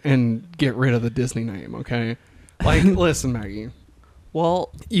Disney and get rid of the Disney name, okay? Like, listen, Maggie.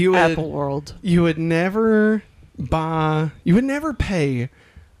 Walt You would, Apple World. you would never pay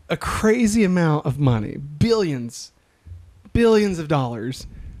a crazy amount of money, billions of dollars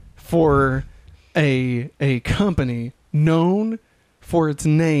for a company known for its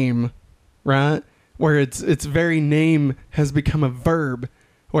name, right? Where its very name has become a verb,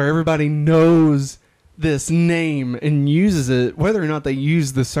 where everybody knows this name and uses it, whether or not they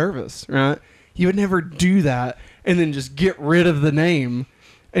use the service, right? You would never do that and then just get rid of the name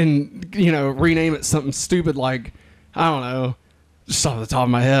and, rename it something stupid like, I don't know, just off the top of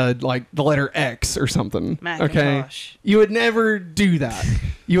my head, like the letter X or something. Okay? Macintosh. You would never do that.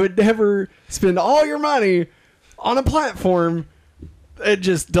 You would never spend all your money on a platform and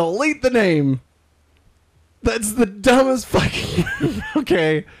just delete the name. That's the dumbest fucking move.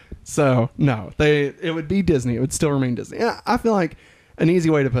 Okay. So, no. It would be Disney. It would still remain Disney. Yeah, I feel like an easy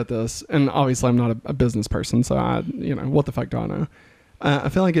way to put this, and obviously I'm not a business person, so what the fuck do I know? I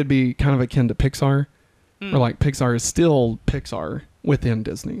feel like it'd be kind of akin to Pixar, where like Pixar is still Pixar within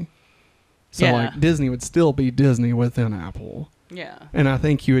Disney. So Yeah. like Disney would still be Disney within Apple. Yeah. And I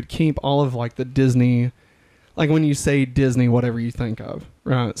think you would keep all of like the Disney, like when you say Disney, whatever you think of,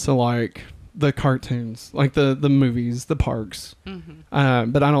 right? So like the cartoons, like the movies, the parks.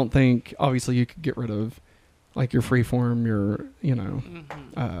 Mm-hmm. But I don't think, obviously, you could get rid of like your Freeform, your,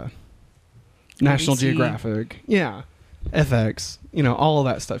 National NBC. Geographic. Yeah. FX, all of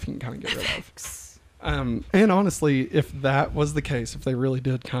that stuff you can kind of get rid of. And honestly, if that was the case, if they really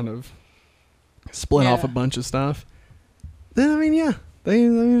did kind of split off a Yeah. bunch of stuff, then I mean, yeah,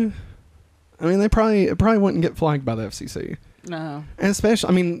 it probably wouldn't get flagged by the FCC. No. And especially,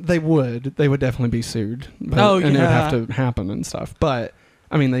 I mean, they would definitely be sued. But, Oh, and it would yeah. have to happen and stuff. But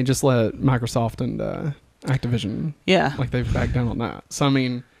I mean, they just let Microsoft and Activision, Yeah. like they've backed down on that. So I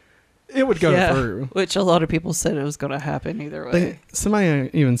mean, it would go Yeah. through. Which a lot of people said it was going to happen either way. Somebody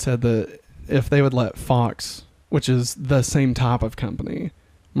even said that if they would let Fox, which is the same type of company,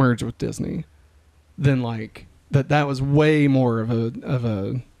 merge with Disney, then like that was way more of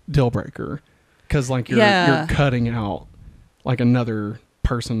a deal breaker, because like you're cutting out like another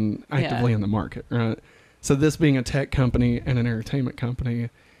person actively in the market, right? So this being a tech company and an entertainment company,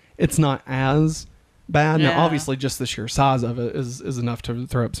 it's not as bad. Now, Yeah. obviously, just the sheer size of it is enough to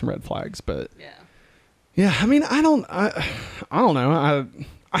throw up some red flags, but. Yeah. Yeah, I mean, I don't know.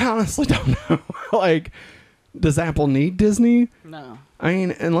 I honestly don't know. Like, does Apple need Disney? No. I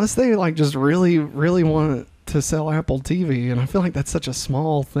mean, unless they like just really, really want to sell Apple TV, and I feel like that's such a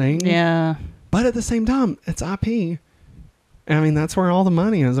small thing. Yeah. But at the same time, it's IP. I mean, that's where all the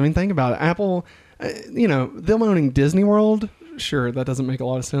money is. I mean, think about it. Apple, them owning Disney World, sure, that doesn't make a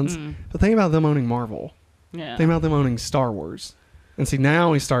lot of sense. But think about them owning Marvel. Yeah. Think about them owning Star Wars. And see,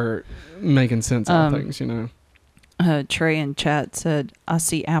 now we start making sense of things, Trey in chat said, I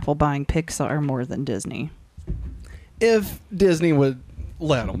see Apple buying Pixar more than Disney. If Disney would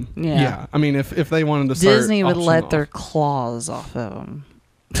let them. Yeah. I mean, if they wanted to start Disney would let auctioning their off. claws off of them.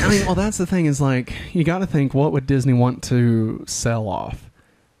 I mean, well, that's the thing is like, you got to think, what would Disney want to sell off?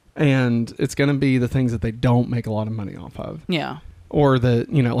 And it's going to be the things that they don't make a lot of money off of. Yeah. Or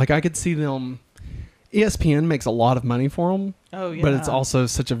that, like I could see them, ESPN makes a lot of money for them. Oh, yeah. But it's also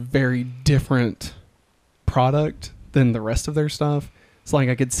such a very different product than the rest of their stuff. So like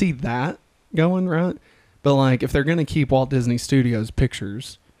I could see that going, right? But like if they're going to keep Walt Disney Studios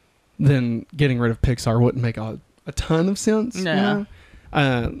Pictures, then getting rid of Pixar wouldn't make a ton of sense. No. You know?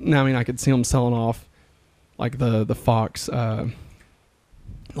 Now, I mean, I could see them selling off like the Fox,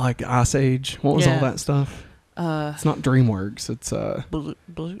 like Ice Age. What was all that stuff? It's not DreamWorks. It's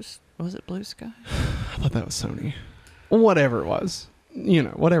was it Blue Sky? I thought that was Sony. Whatever it was,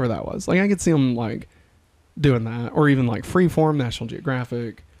 whatever that was. Like I could see them like doing that, or even like Freeform, National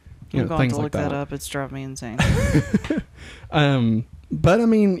Geographic, I'm going things to like look that up. It's driving me insane. But I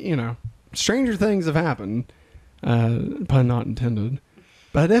mean, stranger things have happened. Pun not intended.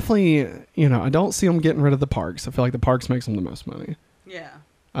 But I definitely, I don't see them getting rid of the parks. I feel like the parks makes them the most money. Yeah.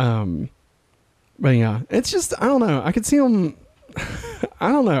 But yeah, it's just, I don't know. I could see them,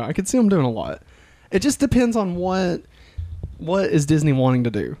 I could see them doing a lot. It just depends on what is Disney wanting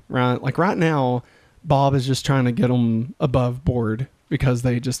to do, right? Like right now, Bob is just trying to get them above board because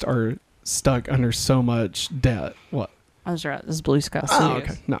they just are stuck under so much debt. What? I was right. This is Blue Sky Oh, Studios.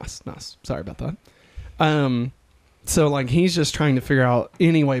 okay. Nice. Sorry about that. So like he's just trying to figure out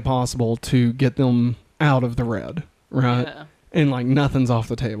any way possible to get them out of the red, right? Yeah. And like nothing's off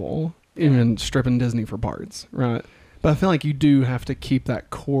the table, even stripping Disney for parts, right? But I feel like you do have to keep that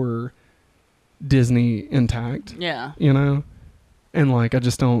core Disney intact, Yeah. you know? And like I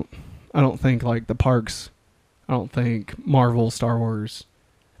don't think like the parks, I don't think Marvel, Star Wars.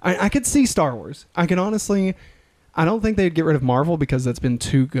 I could see Star Wars. I don't think they'd get rid of Marvel because that's been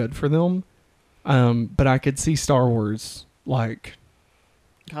too good for them. But I could see Star Wars, like,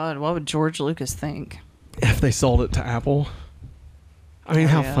 God, what would George Lucas think? if they sold it to Apple. I mean, Oh,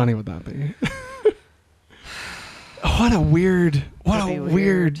 how yeah. funny would that be? What a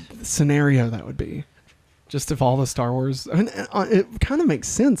weird scenario that would be. Just if all the Star Wars, I mean, it kind of makes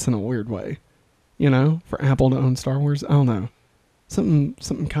sense in a weird way, you know, for Apple to own Star Wars. I don't know.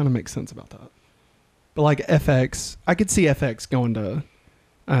 Something kind of makes sense about that. But like FX, I could see FX going to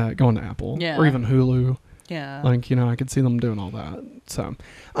Apple, Yeah. or even Hulu. Yeah. Like, you know, I could see them doing all that. So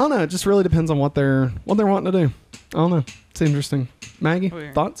I don't know. It just really depends on what they're wanting to do. I don't know. It's interesting. Maggie,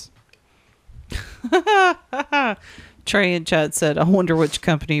 Weird. thoughts? Trey in chat said, I wonder which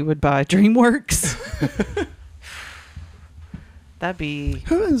company would buy DreamWorks. That'd be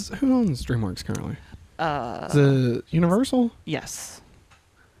Who owns DreamWorks currently? Is it Universal? yes.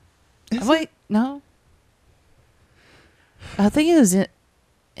 Is Wait, no. I think it was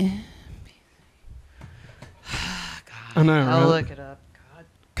I know, I'll right? look it up. God.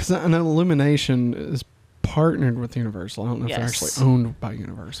 Because I know Illumination is partnered with Universal. I don't know if they're Yes. actually owned by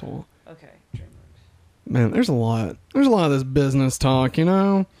Universal. Okay, DreamWorks. Man, there's a lot of this business talk, you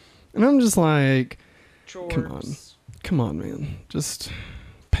know? And I'm just like, come on, man. Just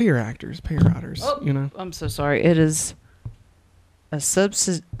pay your actors, pay your writers, Oh. you know? I'm so sorry. It is a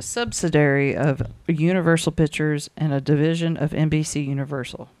subsidiary of Universal Pictures and a division of NBC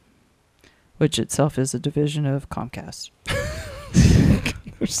Universal, which itself is a division of Comcast.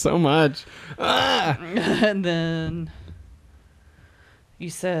 There's so much. Ah! And then you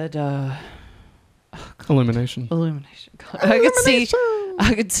said Illumination. Illumination.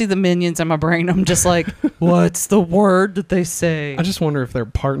 I could see the minions in my brain. I'm just like, what's the word that they say? I just wonder if they're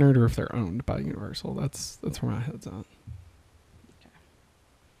partnered or if they're owned by Universal. That's where my head's at.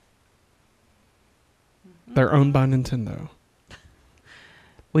 They're owned by Nintendo.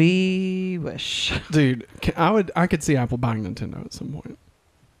 We wish. Dude, I could see Apple buying Nintendo at some point.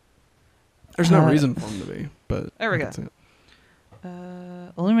 There's no reason for them to be, but There we I go. could see it.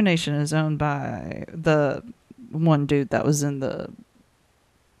 Illumination is owned by the one dude that was in the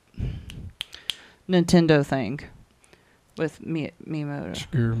Nintendo thing with Miyamoto.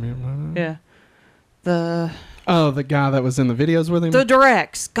 Shigeru Miyamoto. Yeah. The guy that was in the videos with him. The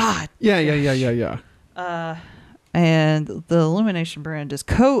directs. God. Yeah. And the Illumination brand is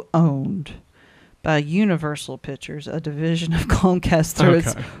co-owned by Universal Pictures, a division of Comcast through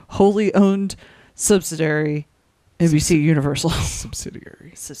its wholly owned subsidiary, NBC Universal. Subsidiary.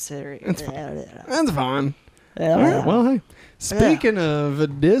 That's fine. That's fine. Yeah. Well, hey. Speaking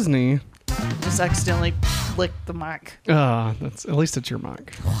of Disney, Just accidentally licked the mic. that's at least it's your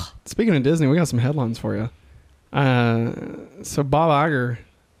mic. Speaking of Disney, we got some headlines for you. So Bob Iger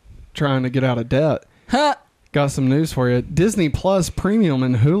trying to get out of debt. Got some news for you. Disney Plus Premium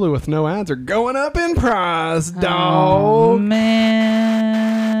and Hulu with no ads are going up in price, Oh, dog.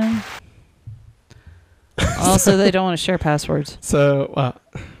 man. Also, they don't want to share passwords. So,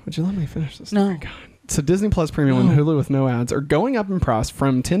 would you let me finish this? No. God. So Disney Plus Premium and Hulu with no ads are going up in price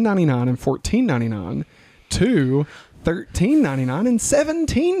from $10.99 and $14.99 to $13.99 and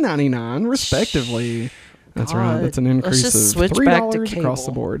 $17.99 respectively. That's right. God. That's an increase Let's just of switch back to $3 across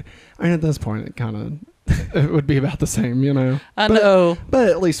the cable. board. I mean, at this point, it kind of it would be about the same, you know. I know. But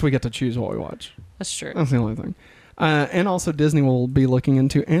at least we get to choose what we watch. That's true. That's the only thing. And also, Disney will be looking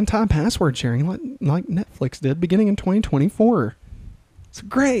into anti-password sharing like Netflix did beginning in 2024. It's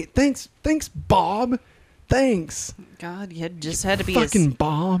great. Thanks, Bob. Thanks. God, you just had to be Fucking a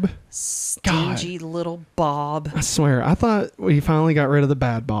Bob. stingy little Bob. I swear, I thought we finally got rid of the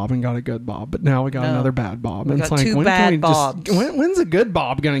bad Bob and got a good Bob, but now we got No. another bad Bob. We And got two bad Bobs. When's a good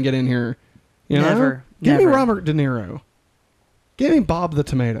Bob gonna get in here? You know? Never. Give me Never. Robert De Niro. Give me Bob the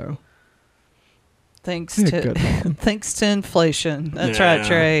Tomato. Thanks He's a to good Bob. thanks to inflation. That's Yeah. right,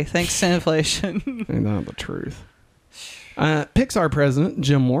 Trey. Thanks to inflation. Ain't that the truth? Pixar president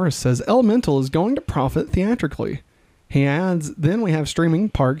Jim Morris says Elemental is going to profit theatrically. He adds, then we have streaming,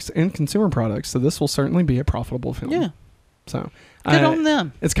 parks, and consumer products, so this will certainly be a profitable film. Yeah. So Good on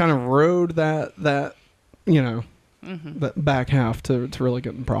them. it's kind of rode that you know, Mm-hmm. that back half to really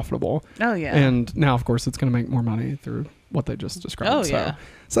getting profitable. Oh, yeah. And now, of course, it's going to make more money through what they just described. Oh, yeah.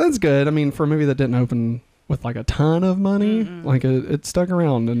 So that's good. I mean, for a movie that didn't open with like a ton of money. Like it stuck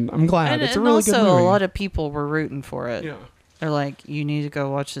around, and I'm glad. And, it's a really also good movie. a lot of people were rooting for it. Yeah. They're like, you need to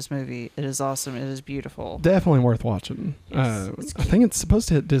go watch this movie. It is awesome. It is beautiful. Definitely worth watching. Yes, I think it's supposed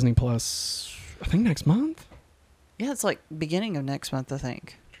to hit Disney Plus, I think next month. Yeah, it's like beginning of next month, I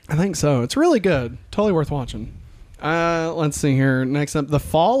think. I think so. It's really good. Totally worth watching. Let's see here. Next up, The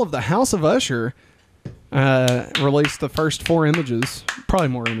Fall of the House of Usher released the first 4 images. Probably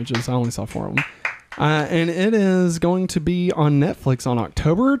more images. I only saw 4 of them. And it is going to be on Netflix on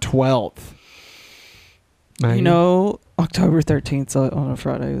October 12th. Maggie? You know, October 13th on a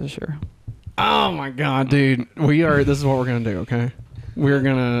Friday this year. Oh my God, dude. This is what we're going to do, okay? We're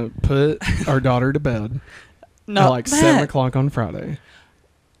going to put our daughter to bed at like 7 o'clock on Friday.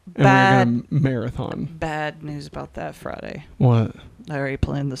 And we're going to marathon. Bad news about that Friday. What? I already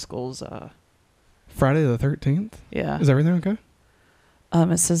planned the school's. Friday the 13th? Yeah. Is everything okay?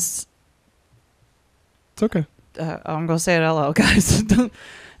 It says. It's okay. I'm going to say it out loud, guys.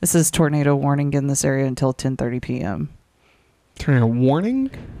 It says tornado warning in this area until 10:30 p.m. Tornado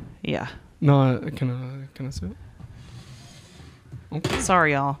warning? Yeah. No, can I see it? Okay.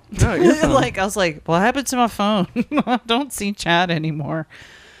 Sorry, y'all. No, you're fine. I was like, what happened to my phone? I don't see chat anymore.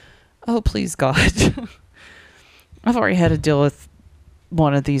 Oh, please, God. I've already had to deal with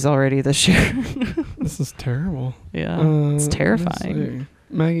one of these already this year. This is terrible. Yeah, it's let's terrifying. see.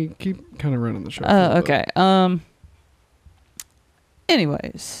 Maggie, keep kind of running the show. Okay.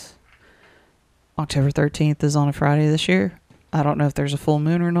 Anyways, October 13th is on a Friday this year. I don't know if there's a full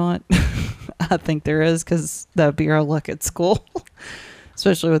moon or not. I think there is, because that would be our luck at school,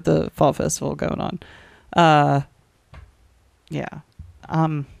 especially with the fall festival going on. Yeah,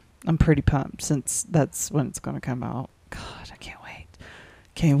 I'm pretty pumped since that's when it's going to come out. God, I can't wait.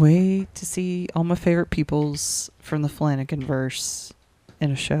 Can't wait to see all my favorite peoples from the Flanagan verse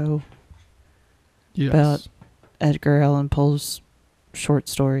in a show about Edgar Allan Poe's short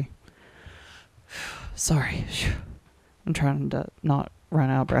story. Sorry. I'm trying to not run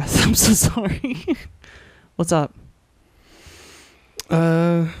out of breath. I'm so sorry. What's up?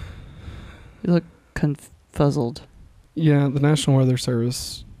 You look confuzzled. Yeah, the National Weather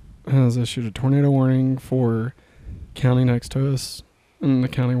Service has issued a tornado warning for county next to us and the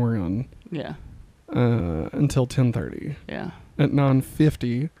county we're in. Yeah. Until 10:30. Yeah. At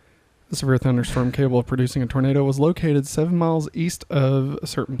 9:50, the severe thunderstorm capable of producing a tornado was located 7 miles east of a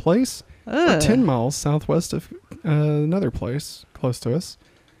certain place, or 10 miles southwest of another place close to us.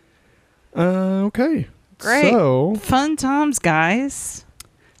 Okay. Great. So, fun times, guys.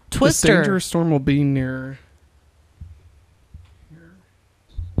 Twister. This dangerous storm will be near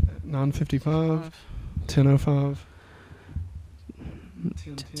 9:55, 10:05,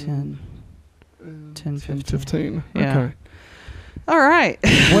 10:15. Yeah. Okay. All right.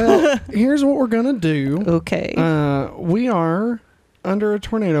 Well, here's what we're gonna do. Okay. We are under a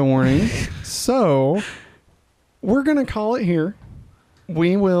tornado warning, so we're gonna call it here.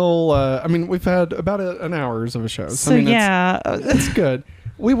 We will. We've had about an hour's of a show, so yeah, that's good.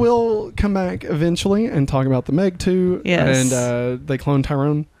 We will come back eventually and talk about the Meg 2 yes. and They Clone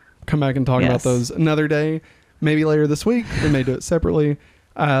Tyrone. Come back and talk about those another day, maybe later this week. We may do it separately,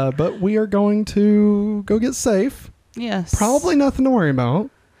 but we are going to go get safe. Yes. Probably nothing to worry about.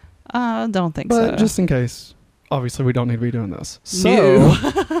 I don't think so. But just in case, obviously we don't need to be doing this. So,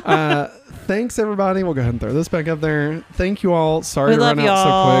 thanks everybody. We'll go ahead and throw this back up there. Thank you all. Sorry to run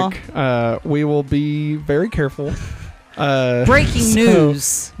out so quick. We will be very careful. Breaking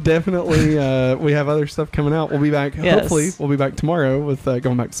news. Definitely, we have other stuff coming out. We'll be back. Yes. Hopefully, we'll be back tomorrow with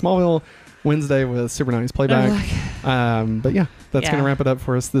going back to Smallville. Wednesday with Super 90s Playback. But yeah, that's going to wrap it up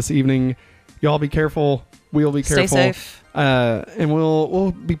for us this evening. Y'all be careful. We'll be careful. Stay safe. And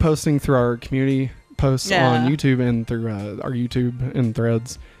we'll be posting through our community posts on YouTube and through our YouTube and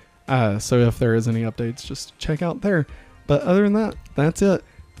threads. So if there is any updates, just check out there. But other than that, that's it.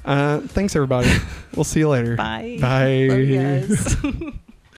 Thanks everybody. We'll see you later. Bye. Bye. Love you guys.